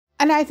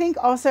And I think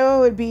also it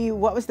would be,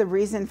 what was the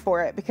reason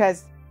for it?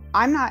 Because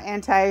I'm not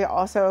anti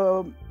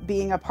also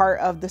being a part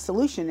of the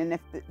solution. And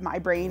if my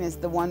brain is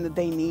the one that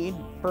they need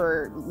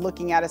for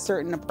looking at a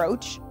certain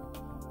approach,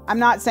 I'm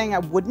not saying I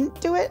wouldn't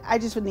do it. I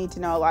just would need to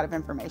know a lot of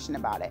information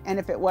about it. And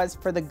if it was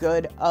for the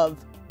good of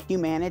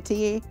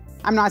humanity,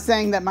 I'm not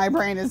saying that my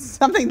brain is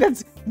something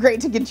that's great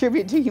to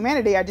contribute to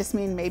humanity. I just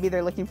mean maybe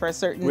they're looking for a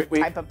certain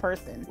type of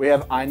person. We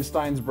have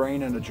Einstein's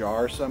brain in a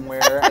jar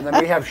somewhere, and then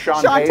we have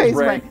Shantae's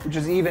brain, which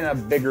is even a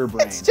bigger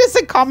brain. It's just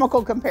a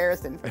comical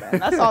comparison for them.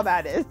 That's all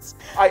that is.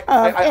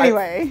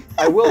 Anyway.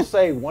 I will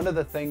say one of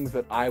the things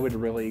that I would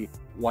really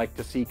like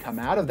to see come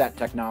out of that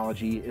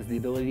technology is the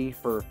ability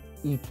for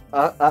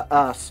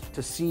us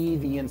to see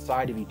the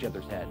inside of each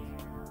other's heads.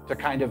 To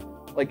kind of,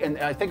 like, and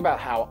I think about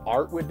how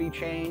art would be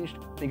changed.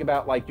 Think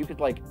about, like, you could,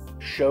 like,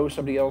 show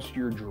somebody else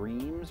your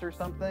dreams or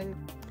something.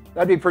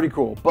 That'd be pretty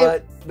cool,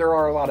 but there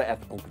are a lot of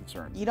ethical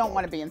concerns. You don't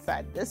want to be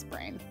inside this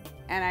brain.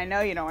 And I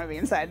know you don't want to be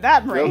inside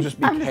that brain. It'll just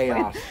be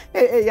chaos.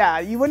 Yeah,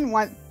 you wouldn't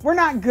want, we're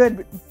not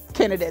good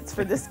candidates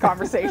for this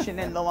conversation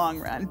in the long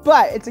run,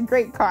 but it's a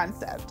great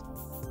concept.